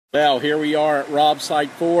Well, here we are at Rob's Site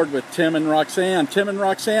Ford with Tim and Roxanne. Tim and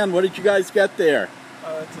Roxanne, what did you guys get there?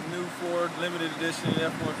 It's a new Ford limited edition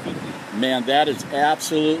F-150. Man, that is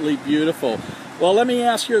absolutely beautiful. Well, let me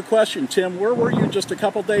ask you a question, Tim. Where were you just a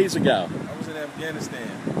couple days ago? I was in Afghanistan.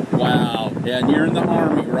 Wow, and you're in the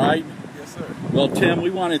Army, right? Yes, sir. Well, Tim, we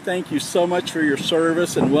want to thank you so much for your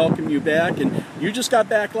service and welcome you back. And you just got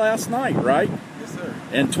back last night, right? Yes, sir.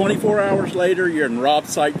 And 24 hours later, you're in Rob's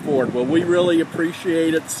Site Ford. Well, we really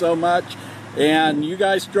appreciate it so much. And you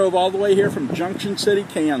guys drove all the way here from Junction City,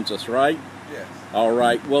 Kansas, right? Yes. All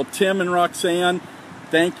right. Well, Tim and Roxanne,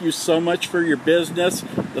 thank you so much for your business.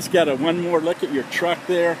 Let's get one more look at your truck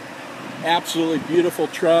there. Absolutely beautiful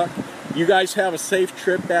truck. You guys have a safe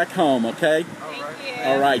trip back home, okay? All right.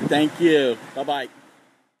 All right. Thank you. Bye-bye.